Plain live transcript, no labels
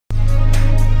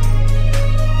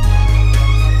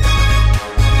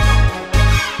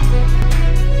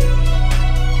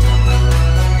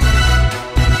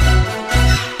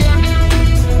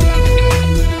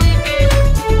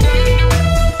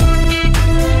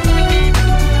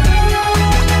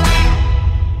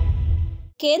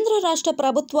రాష్ట్ర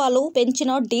ప్రభుత్వాలు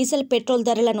పెంచిన డీజిల్ పెట్రోల్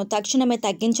ధరలను తక్షణమే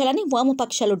తగ్గించాలని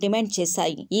వామపక్షాలు డిమాండ్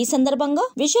చేశాయి. ఈ సందర్భంగా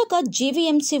విశాఖ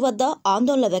జీవీఎంసీ వద్ద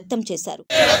ఆందోళన వ్యక్తం చేశారు.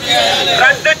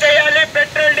 రద్దు చేయాలి,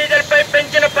 పెట్రోల్ డీజిల్ పై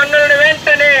పెంచిన పన్నులను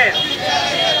వెంటనే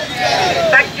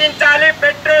తగ్గించాలి,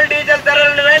 పెట్రోల్ డీజిల్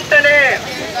ధరలను వెంటనే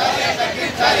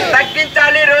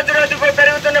తగ్గించాలి, రోజు రోజుకు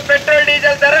పెరుగుతున్న పెట్రోల్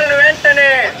డీజిల్ ధరలను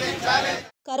వెంటనే.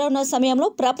 కరోనా సమయంలో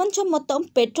ప్రపంచం మొత్తం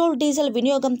పెట్రోల్ డీజిల్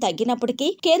వినియోగం తగ్గినప్పటికీ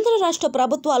కేంద్ర రాష్ట్ర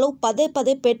ప్రభుత్వాలు పదే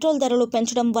పదే పెట్రోల్ ధరలు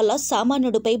పెంచడం వల్ల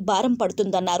సామాన్యుడిపై భారం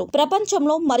పడుతుందన్నారు.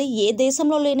 ప్రపంచంలో మరి ఏ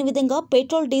దేశంలో లేని విధంగా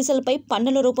పెట్రోల్ డీజిల్ పై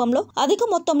పన్నుల రూపంలో అధిక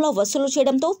మొత్తంలో వసూలు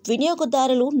చేయడంతో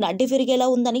వినియోగదారులు నడ్డి విరిగేలా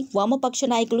ఉందని వామపక్ష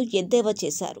నాయకులు ఎద్దేవా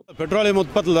చేశారు. పెట్రోలియం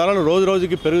ఉత్పత్తుల ధరలు రోజు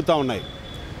రోజుకి పెరుగుతూ ఉన్నాయి.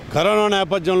 కరోనా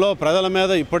నేపథ్యంలో ప్రజల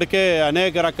మీద ఇప్పటికే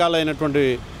అనేక రకాలైనటువంటి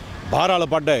భారాలు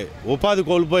పడ్డాయి. ఉపాధి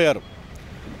కోల్పోయారు.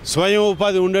 స్వయం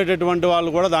ఉపాధి ఉండేటటువంటి వాళ్ళు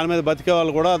కూడా దాని మీద బతికే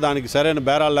వాళ్ళు కూడా దానికి సరైన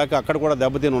బేరాలు లేక అక్కడ కూడా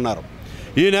దెబ్బతిని ఉన్నారు.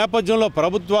 ఈ నేపథ్యంలో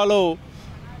ప్రభుత్వాలు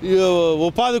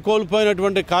ఉపాధి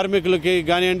కోల్పోయినటువంటి కార్మికులకి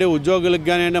కానివ్వండి, ఉద్యోగులకు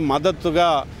కానివ్వండి మద్దతుగా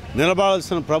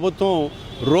నిలబడాల్సిన ప్రభుత్వం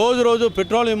రోజు రోజు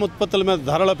పెట్రోలియం ఉత్పత్తుల మీద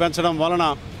ధరలు పెంచడం వలన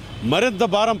మరింత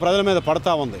భారం ప్రజల మీద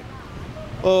పడతా ఉంది.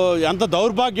 ఎంత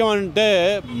దౌర్భాగ్యం అంటే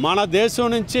మన దేశం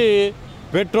నుంచి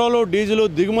పెట్రోలు డీజిల్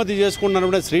దిగుమతి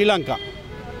చేసుకుంటున్నటువంటి శ్రీలంక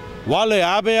వాళ్ళు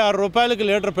 56 రూపాయలకి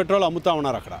లీటర్ పెట్రోల్ అమ్ముతూ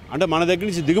ఉన్నారు అక్కడ. అంటే మన దగ్గర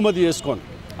నుంచి దిగుమతి చేసుకొని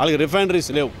వాళ్ళకి రిఫైనరీస్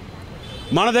లేవు.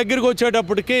 మన దగ్గరికి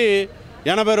వచ్చేటప్పటికి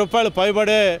 80 రూపాయలు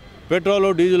పైబడే పెట్రోలు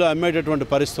డీజిల్ అమ్మేటటువంటి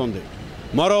పరిస్థితి ఉంది.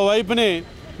 మరోవైపుని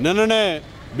నిన్ననే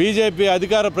బీజేపీ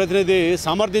అధికార ప్రతినిధి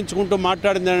సమర్థించుకుంటూ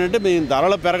మాట్లాడింది ఏంటంటే మేము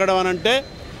ధరలు పెరగడం అనంటే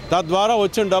తద్వారా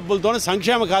వచ్చిన డబ్బులతో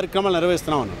సంక్షేమ కార్యక్రమాలు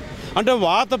నిర్వహిస్తున్నామని. అంటే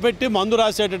వాత పెట్టి మందు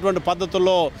రాసేటటువంటి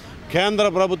పద్ధతుల్లో కేంద్ర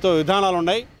ప్రభుత్వ విధానాలు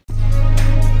ఉన్నాయి.